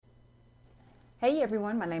Hey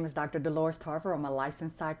everyone, my name is Dr. Dolores Tarver. I'm a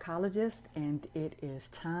licensed psychologist, and it is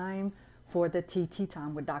time for the TT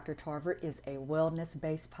Time with Dr. Tarver. Is a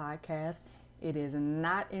wellness-based podcast. It is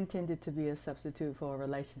not intended to be a substitute for a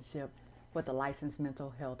relationship with a licensed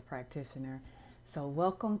mental health practitioner. So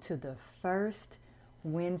welcome to the first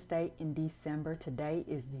Wednesday in December. Today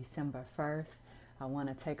is December 1st. I want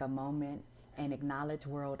to take a moment and acknowledge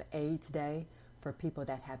World AIDS Day for people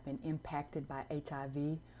that have been impacted by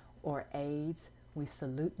HIV or AIDS. We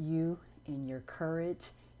salute you in your courage,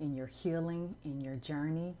 in your healing, in your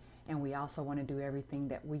journey, and we also want to do everything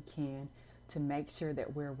that we can to make sure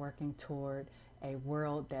that we're working toward a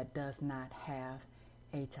world that does not have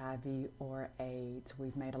HIV or AIDS.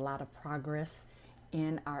 We've made a lot of progress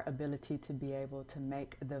in our ability to be able to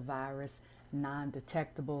make the virus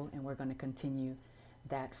non-detectable, and we're going to continue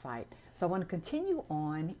that fight. So I want to continue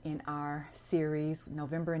on in our series,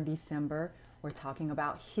 November and December. We're talking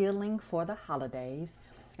about healing for the holidays,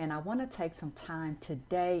 and I want to take some time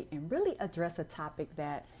today and really address a topic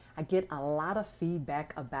that I get a lot of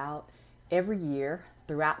feedback about every year,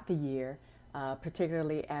 throughout the year,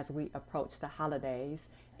 particularly as we approach the holidays,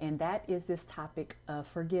 and that is this topic of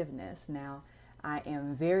forgiveness. Now, I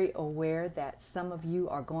am very aware that some of you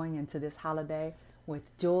are going into this holiday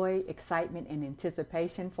with joy, excitement, and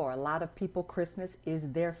anticipation. For a lot of people, Christmas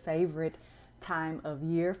is their favorite time of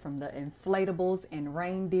year, from the inflatables and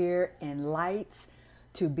reindeer and lights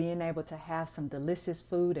to being able to have some delicious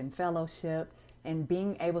food and fellowship and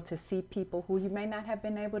being able to see people who you may not have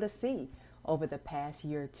been able to see over the past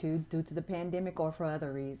year or two due to the pandemic or for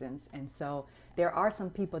other reasons. And so there are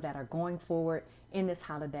some people that are going forward in this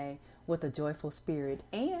holiday with a joyful spirit,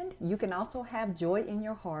 and you can also have joy in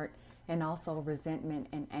your heart and also resentment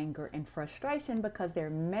and anger and frustration because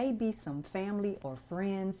there may be some family or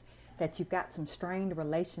friends that you've got some strained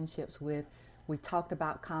relationships with. We talked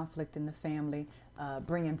about conflict in the family,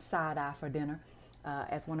 bringing side-eye for dinner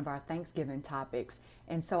as one of our Thanksgiving topics.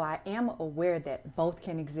 And so I am aware that both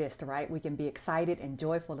can exist, right? We can be excited and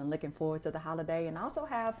joyful and looking forward to the holiday and also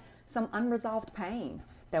have some unresolved pain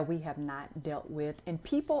that we have not dealt with. And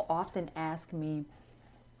people often ask me,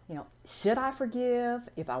 should I forgive?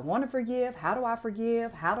 If I want to forgive, how do I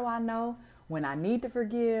forgive? How do I know when I need to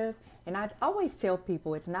forgive? And I always tell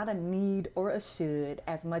people it's not a need or a should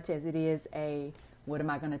as much as it is a, what am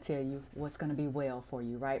I going to tell you? What's going to be well for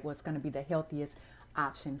you, right? What's going to be the healthiest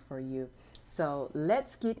option for you? So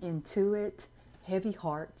let's get into it. Heavy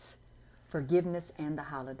hearts, forgiveness, and the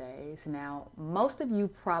holidays. Now, most of you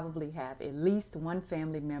probably have at least one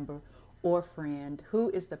family member or friend who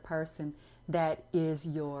is the person that is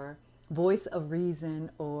your voice of reason,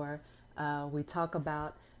 or we talk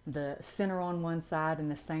about the sinner on one side and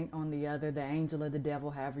the saint on the other, the angel or the devil,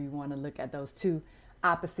 however you want to look at those two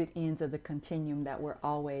opposite ends of the continuum that we're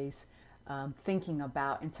always thinking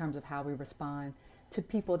about in terms of how we respond to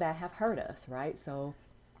people that have hurt us, right? So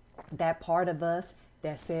that part of us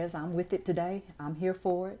that says, I'm with it today, I'm here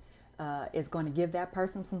for it, is going to give that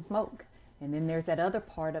person some smoke. And then there's that other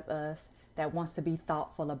part of us that wants to be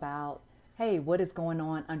thoughtful about, hey, what is going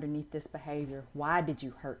on underneath this behavior? Why did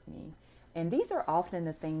you hurt me? And these are often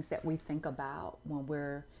the things that we think about when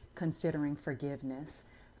we're considering forgiveness.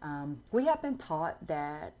 We have been taught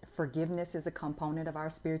that forgiveness is a component of our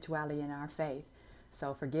spirituality and our faith.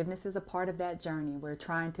 So forgiveness is a part of that journey. We're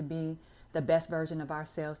trying to be the best version of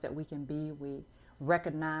ourselves that we can be. We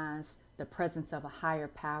recognize the presence of a higher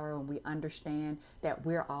power, and we understand that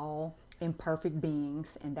we're all imperfect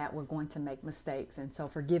beings and that we're going to make mistakes. And so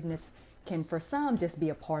forgiveness can, for some, just be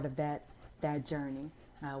a part of that journey.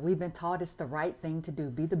 We've been taught it's the right thing to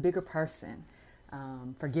do. Be the bigger person.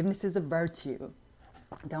 Forgiveness is a virtue.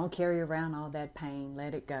 Don't carry around all that pain.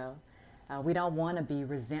 Let it go. We don't want to be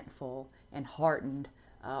resentful and hardened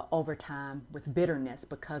over time with bitterness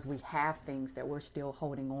because we have things that we're still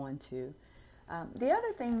holding on to. The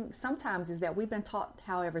other thing sometimes is that we've been taught,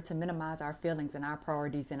 however, to minimize our feelings and our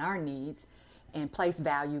priorities and our needs and place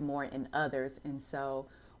value more in others. And so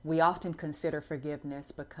we often consider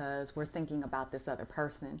forgiveness because we're thinking about this other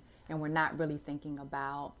person and we're not really thinking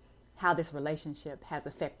about how this relationship has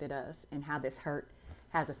affected us and how this hurt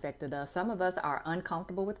has affected us. Some of us are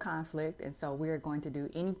uncomfortable with conflict, and so we're going to do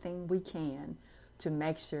anything we can to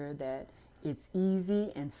make sure that it's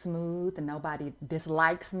easy and smooth and nobody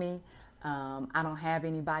dislikes me. I don't have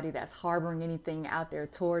anybody that's harboring anything out there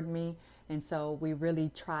toward me. And so we really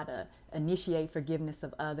try to initiate forgiveness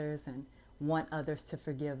of others and want others to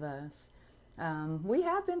forgive us. We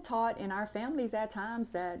have been taught in our families at times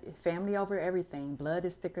that family over everything, blood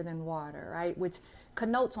is thicker than water, right? Which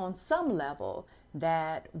connotes on some level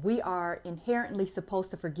that we are inherently supposed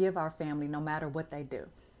to forgive our family no matter what they do.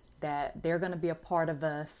 that they're going to be a part of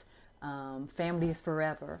us. Family is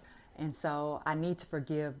forever. And so I need to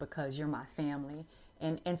forgive because you're my family.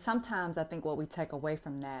 And sometimes I think what we take away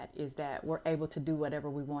from that is that we're able to do whatever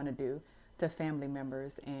we want to do to family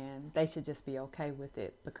members, and they should just be okay with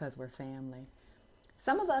it because we're family.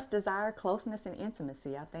 Some of us desire closeness and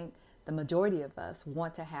intimacy. I think the majority of us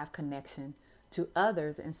want to have connection to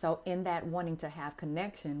others. And so in that wanting to have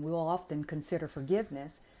connection, we'll often consider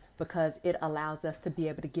forgiveness because it allows us to be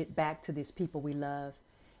able to get back to these people we love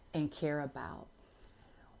and care about.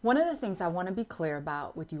 One of the things I want to be clear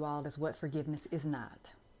about with you all is what forgiveness is not.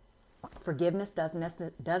 Forgiveness does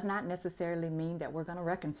not necessarily mean that we're going to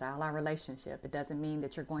reconcile our relationship. It doesn't mean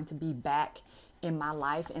that you're going to be back in my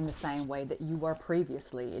life in the same way that you were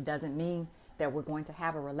previously. It doesn't mean that we're going to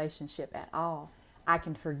have a relationship at all. I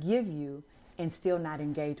can forgive you and still not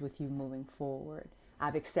engage with you moving forward.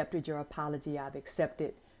 I've accepted your apology. I've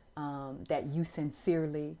accepted that you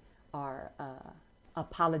sincerely are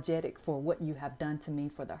apologetic for what you have done to me,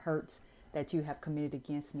 for the hurts that you have committed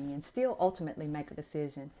against me, and still ultimately make a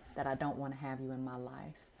decision that I don't want to have you in my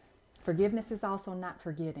life. Forgiveness is also not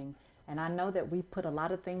forgetting. And I know that we put a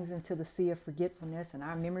lot of things into the sea of forgetfulness, and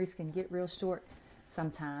our memories can get real short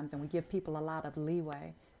sometimes, and we give people a lot of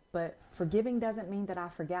leeway. But forgiving doesn't mean that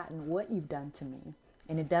I've forgotten what you've done to me.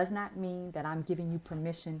 And it does not mean that I'm giving you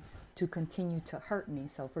permission to continue to hurt me.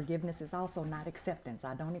 So forgiveness is also not acceptance.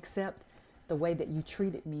 I don't accept the way that you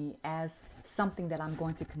treated me as something that I'm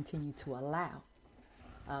going to continue to allow.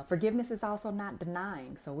 Forgiveness is also not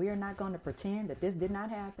denying. So we are not going to pretend that this did not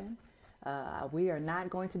happen. We are not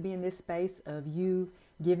going to be in this space of you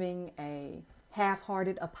giving a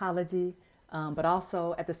half-hearted apology, but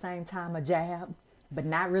also at the same time a jab, but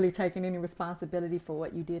not really taking any responsibility for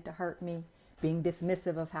what you did to hurt me, being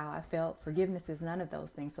dismissive of how I felt. Forgiveness is none of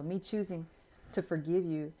those things. So me choosing to forgive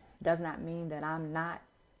you does not mean that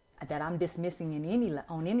I'm dismissing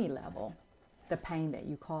on any level the pain that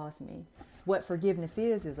you caused me. What forgiveness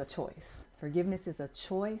is a choice. Forgiveness is a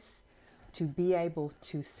choice to be able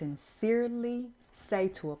to sincerely say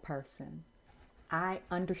to a person, I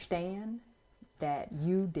understand that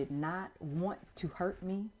you did not want to hurt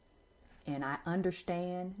me, and I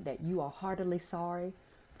understand that you are heartily sorry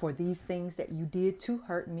for these things that you did to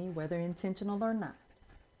hurt me, whether intentional or not.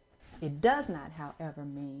 It does not, however,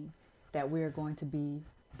 mean that we are going to be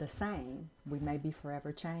the same. We may be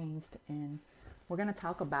forever changed, and we're going to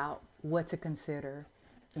talk about what to consider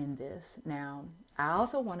in this. Now, I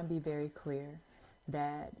also want to be very clear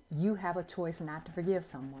that you have a choice not to forgive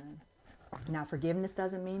someone. Now, forgiveness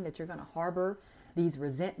doesn't mean that you're going to harbor these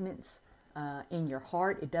resentments in your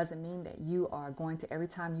heart. It doesn't mean that you are going to, every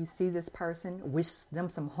time you see this person, wish them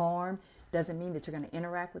some harm. Doesn't mean that you're going to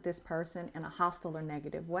interact with this person in a hostile or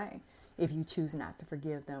negative way if you choose not to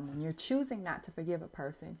forgive them. When you're choosing not to forgive a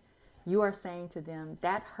person, you are saying to them,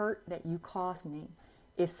 that hurt that you caused me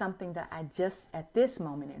is something that I just at this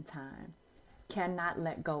moment in time cannot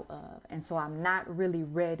let go of. And so I'm not really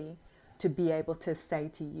ready to be able to say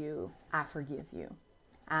to you, I forgive you.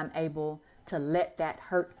 I'm able to let that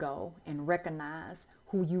hurt go and recognize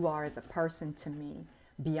who you are as a person to me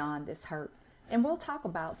beyond this hurt. And we'll talk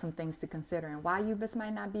about some things to consider and why you just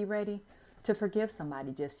might not be ready to forgive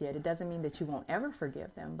somebody just yet. It doesn't mean that you won't ever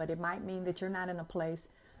forgive them, but it might mean that you're not in a place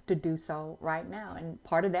to do so right now. And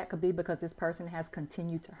part of that could be because this person has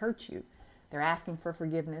continued to hurt you. They're asking for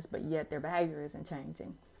forgiveness, but yet their behavior isn't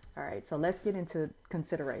changing. All right, so let's get into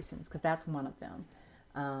considerations because that's one of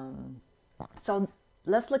them. So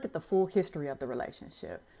let's look at the full history of the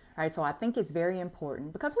relationship. All right, so I think it's very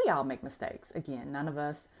important because we all make mistakes. Again, none of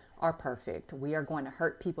us are perfect. We are going to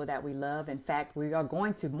hurt people that we love. In fact, we are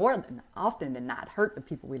going to more than often than not hurt the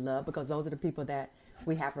people we love because those are the people that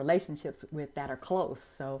we have relationships with that are close.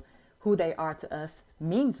 So who they are to us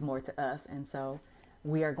means more to us. And so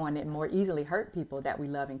we are going to more easily hurt people that we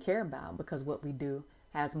love and care about because what we do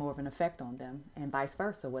has more of an effect on them, and vice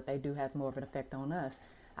versa. What they do has more of an effect on us.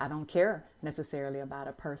 I don't care necessarily about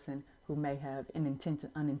a person who may have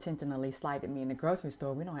unintentionally slighted me in the grocery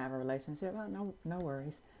store. We don't have a relationship. Oh, no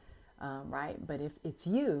worries. Right? But if it's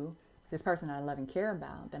you, this person that I love and care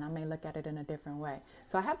about, then I may look at it in a different way.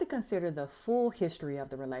 So I have to consider the full history of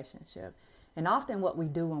the relationship. And often what we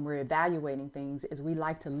do when we're evaluating things is we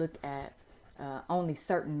like to look at only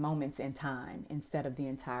certain moments in time instead of the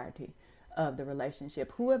entirety of the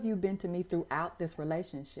relationship. Who have you been to me throughout this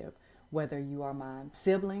relationship? Whether you are my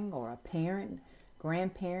sibling or a parent,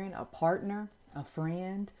 grandparent, a partner, a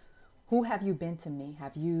friend, who have you been to me?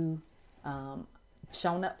 Have you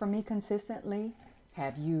shown up for me consistently?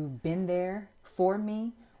 Have you been there for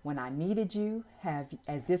me when I needed you?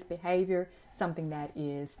 Is this behavior something that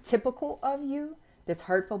is typical of you? this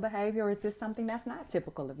hurtful behavior, or is this something that's not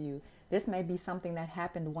typical of you? This may be something that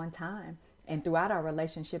happened one time, and throughout our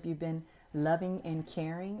relationship, you've been loving and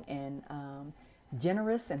caring and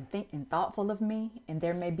generous and thoughtful of me. And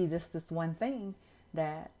there may be this one thing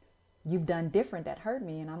that you've done different that hurt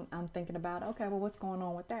me. And I'm thinking about, okay, well, what's going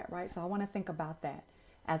on with that, right? So I want to think about that,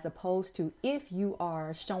 as opposed to if you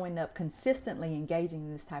are showing up consistently engaging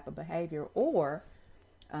in this type of behavior, or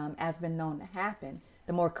as been known to happen,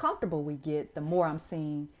 the more comfortable we get, the more I'm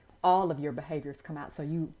seeing all of your behaviors come out. So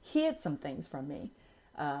you hid some things from me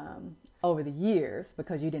over the years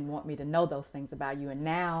because you didn't want me to know those things about you. And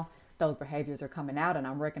now those behaviors are coming out, and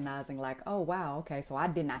I'm recognizing like, oh, wow, okay, so I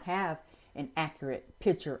did not have an accurate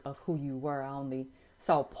picture of who you were. I only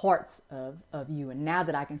saw parts of you. And now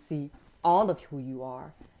that I can see all of who you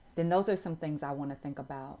are, then those are some things I want to think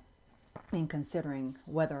about in considering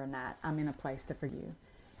whether or not I'm in a place to forgive.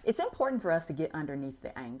 It's important for us to get underneath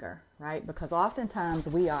the anger, right? Because oftentimes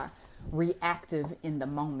we are reactive in the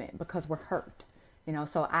moment because we're hurt. You know,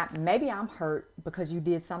 so maybe I'm hurt because you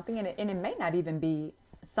did something, and it may not even be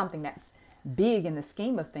something that's big in the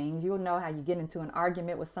scheme of things. You'll know how you get into an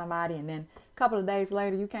argument with somebody, and then a couple of days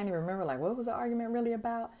later, you can't even remember, like, what was the argument really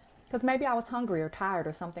about? Because maybe I was hungry or tired,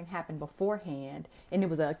 or something happened beforehand, and it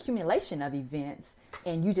was an accumulation of events,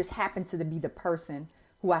 and you just happened to be the person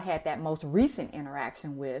who I had that most recent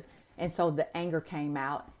interaction with. And so the anger came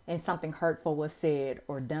out and something hurtful was said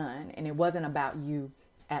or done. And it wasn't about you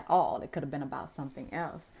at all. It could have been about something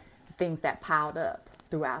else, things that piled up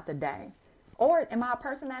throughout the day. Or am I a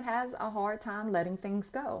person that has a hard time letting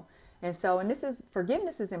things go? And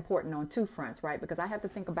forgiveness is important on two fronts, right? Because I have to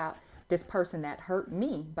think about this person that hurt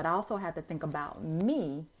me, but I also have to think about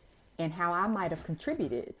me and how I might have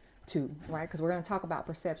contributed to, right? Because we're going to talk about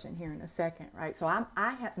perception here in a second, right? So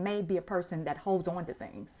I may be a person that holds on to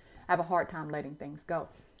things. I have a hard time letting things go.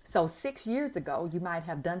 So 6 years ago, you might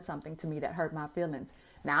have done something to me that hurt my feelings.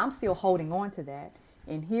 Now I'm still holding on to that.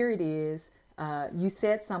 And here it is. You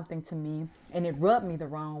said something to me and it rubbed me the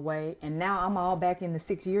wrong way. And now I'm all back in the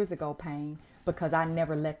 6 years ago pain because I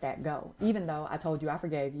never let that go. Even though I told you I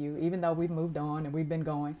forgave you, even though we've moved on and we've been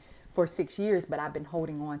going for 6 years, but I've been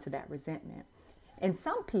holding on to that resentment. And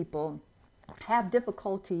some people have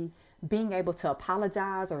difficulty being able to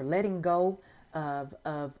apologize or letting go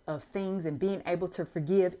of things and being able to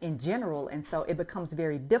forgive in general. And so it becomes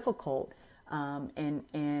very difficult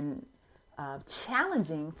and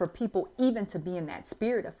challenging for people even to be in that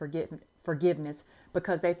spirit of forgiveness,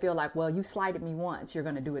 because they feel like, well, you slighted me once, you're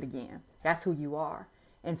going to do it again. That's who you are.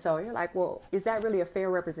 And so you're like, well, is that really a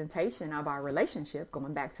fair representation of our relationship?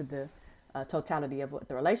 Going back to the totality of what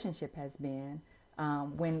the relationship has been.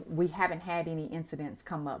 When we haven't had any incidents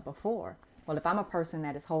come up before. Well, if I'm a person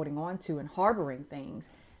that is holding on to and harboring things,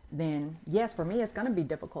 then yes, for me, it's going to be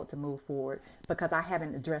difficult to move forward because I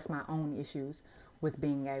haven't addressed my own issues with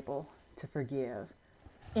being able to forgive.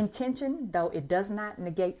 Intention, though it does not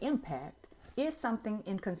negate impact, is something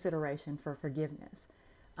in consideration for forgiveness.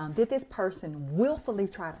 Did this person willfully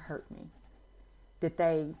try to hurt me? Did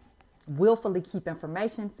they willfully keep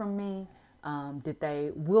information from me? Did they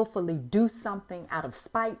willfully do something out of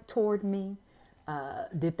spite toward me?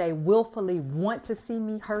 Did they willfully want to see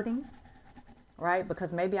me hurting? Right?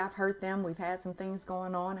 Because maybe I've hurt them. We've had some things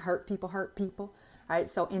going on. Hurt people. Right?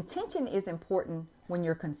 So intention is important when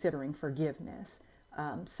you're considering forgiveness.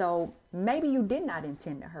 So maybe you did not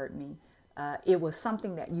intend to hurt me. It was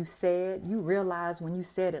something that you said. You realized when you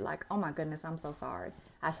said it, like, oh my goodness, I'm so sorry.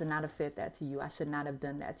 I should not have said that to you. I should not have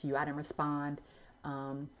done that to you. I didn't respond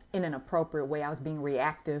in an appropriate way. I was being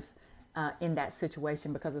reactive in that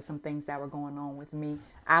situation because of some things that were going on with me.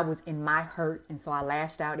 I was in my hurt, and so I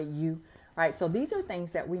lashed out at you, right? So these are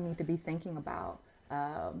things that we need to be thinking about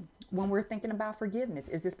when we're thinking about forgiveness.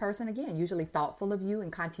 Is this person, again, usually thoughtful of you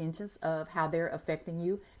and conscientious of how they're affecting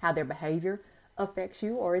you, how their behavior affects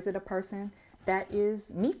you, or is it a person that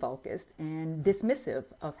is me-focused and dismissive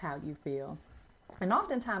of how you feel? And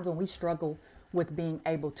oftentimes when we struggle with being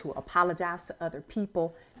able to apologize to other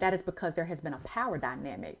people, that is because there has been a power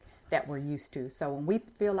dynamic that we're used to. So when we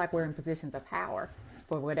feel like we're in positions of power,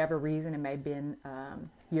 for whatever reason, it may have been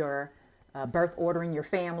your birth order in your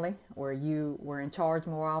family, or you were in charge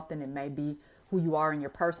more often. It may be who you are in your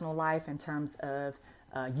personal life in terms of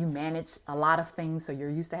you manage a lot of things, so you're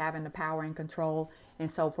used to having the power and control. And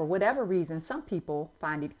so for whatever reason, some people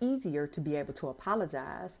find it easier to be able to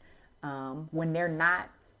apologize when they're not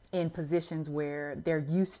in positions where they're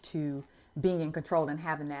used to being in control and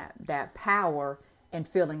having that power and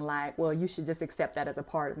feeling like, well, you should just accept that as a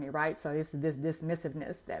part of me, right? So this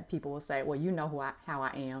dismissiveness that people will say, well, you know how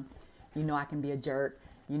I am. You know I can be a jerk.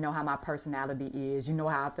 You know how my personality is. You know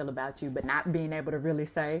how I feel about you, but not being able to really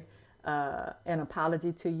say an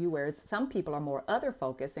apology to you. Whereas some people are more other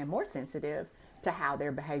focused and more sensitive to how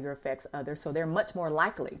their behavior affects others. So they're much more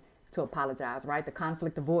likely to apologize, right? The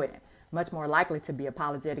conflict avoidant, much more likely to be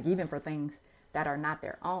apologetic, even for things that are not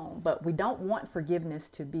their own. But we don't want forgiveness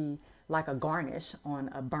to be like a garnish on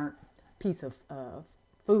a burnt piece of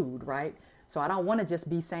food, right? So I don't want to just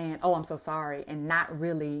be saying, oh, I'm so sorry, and not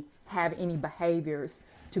really have any behaviors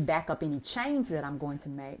to back up any change that I'm going to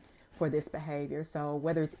make for this behavior. So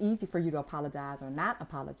whether it's easy for you to apologize or not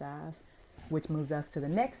apologize, which moves us to the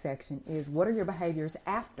next section, is what are your behaviors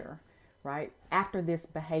after, right? After this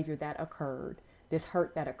behavior that occurred, this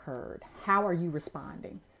hurt that occurred, how are you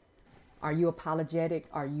responding? Are you apologetic?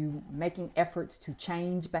 Are you making efforts to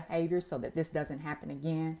change behavior so that this doesn't happen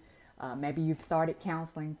again? Maybe you've started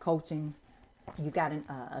counseling, coaching. You've got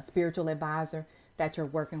a spiritual advisor that you're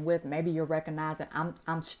working with. Maybe you're recognizing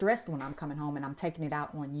I'm stressed when I'm coming home and I'm taking it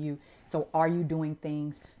out on you. So are you doing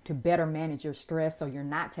things to better manage your stress so you're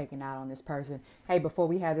not taking it out on this person? Hey, before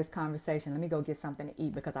we have this conversation, let me go get something to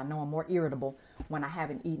eat because I know I'm more irritable when I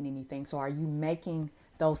haven't eaten anything. So are you making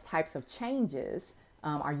those types of changes?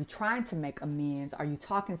 Are you trying to make amends? Are you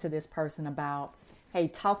talking to this person about, hey,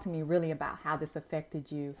 talk to me really about how this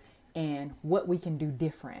affected you and what we can do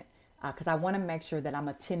different? Because I want to make sure that I'm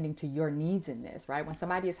attending to your needs in this, right? When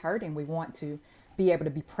somebody is hurting, we want to be able to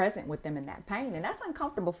be present with them in that pain. And that's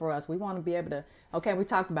uncomfortable for us. We want to be able to, okay, we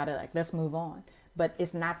talked about it, like, let's move on. But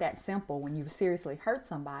it's not that simple. When you seriously hurt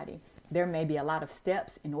somebody, there may be a lot of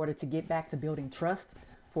steps in order to get back to building trust,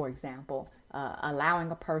 for example, allowing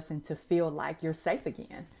a person to feel like you're safe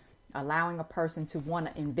again, allowing a person to want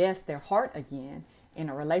to invest their heart again in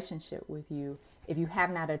a relationship with you if you have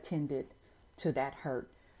not attended to that hurt.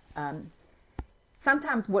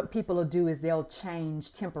 Sometimes what people will do is they'll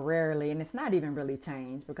change temporarily, and it's not even really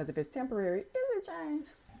change, because if it's temporary, is it change?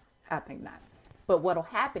 I think not. But what'll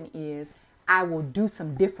happen is I will do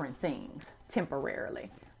some different things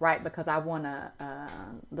temporarily, right? Because I want to,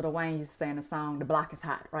 Lil Wayne used to say in a song, the block is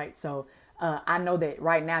hot, right? So I know that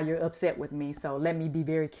right now you're upset with me, so let me be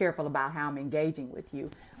very careful about how I'm engaging with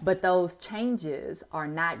you. But those changes are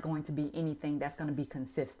not going to be anything that's going to be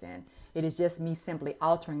consistent. It is just me simply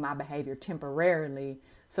altering my behavior temporarily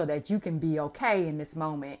so that you can be okay in this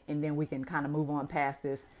moment, and then we can kind of move on past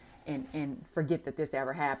this and forget that this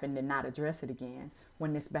ever happened and not address it again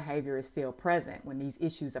when this behavior is still present, when these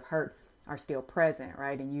issues of hurt are still present,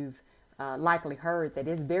 right? And you've likely heard that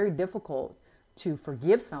it's very difficult to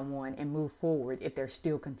forgive someone and move forward if they're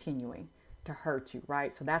still continuing to hurt you,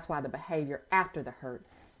 right? So that's why the behavior after the hurt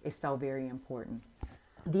is so very important.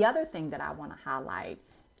 The other thing that I want to highlight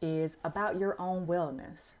is about your own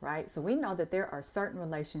wellness, right? So we know that there are certain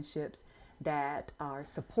relationships that are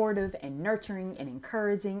supportive and nurturing and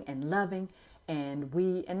encouraging and loving,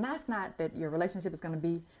 and that's not that your relationship is going to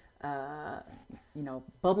be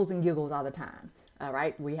bubbles and giggles all the time. All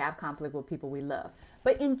right. We have conflict with people we love.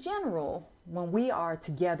 But in general, when we are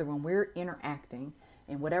together, when we're interacting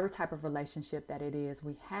in whatever type of relationship that it is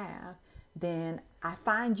we have, then I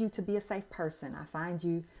find you to be a safe person. I find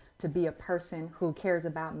you to be a person who cares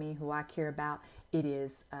about me, who I care about. It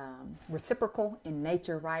is reciprocal in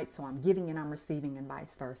nature, right? So I'm giving and I'm receiving and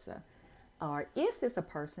vice versa. Or is this a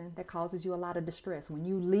person that causes you a lot of distress? When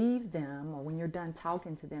you leave them or when you're done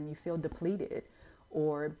talking to them, you feel depleted,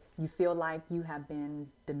 or you feel like you have been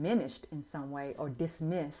diminished in some way or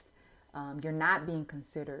dismissed. You're not being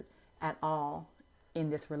considered at all in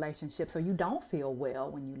this relationship. So you don't feel well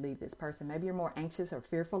when you leave this person. Maybe you're more anxious or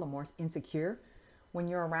fearful or more insecure when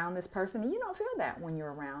you're around this person, and you don't feel that when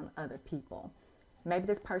you're around other people. Maybe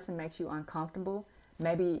this person makes you uncomfortable.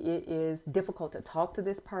 Maybe it is difficult to talk to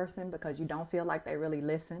this person because you don't feel like they really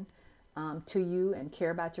listen to you and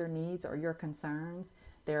care about your needs or your concerns.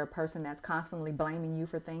 They're a person that's constantly blaming you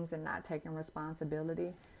for things and not taking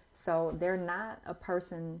responsibility. So they're not a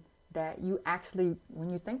person that you actually, when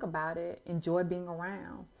you think about it, enjoy being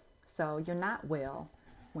around. So you're not well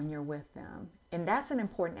when you're with them. And that's an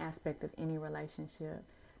important aspect of any relationship.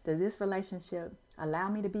 Does this relationship allow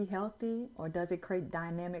me to be healthy, or does it create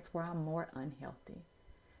dynamics where I'm more unhealthy?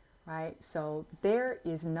 Right? So there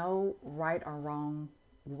is no right or wrong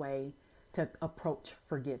way to approach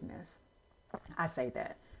forgiveness. I say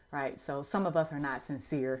that, right? So some of us are not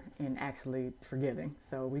sincere in actually forgiving.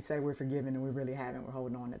 So we say we're forgiving and we really haven't. We're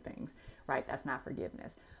holding on to things, right? That's not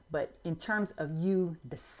forgiveness. But in terms of you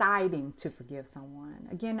deciding to forgive someone,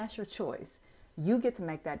 again, that's your choice. You get to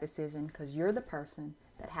make that decision because you're the person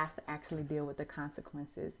that has to actually deal with the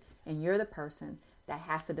consequences. And you're the person that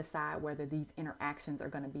has to decide whether these interactions are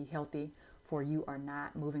going to be healthy for you are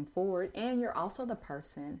not moving forward. And you're also the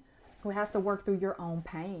person who has to work through your own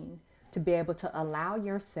pain to be able to allow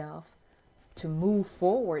yourself to move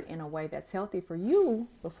forward in a way that's healthy for you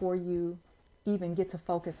before you even get to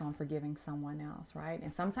focus on forgiving someone else, right?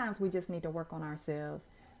 And sometimes we just need to work on ourselves.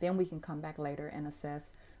 Then we can come back later and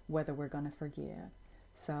assess whether we're going to forgive.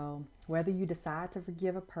 So whether you decide to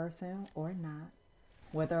forgive a person or not,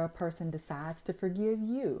 whether a person decides to forgive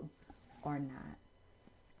you or not,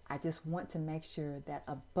 I just want to make sure that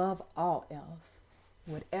above all else,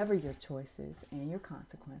 whatever your choices and your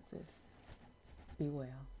consequences, be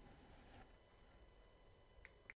well.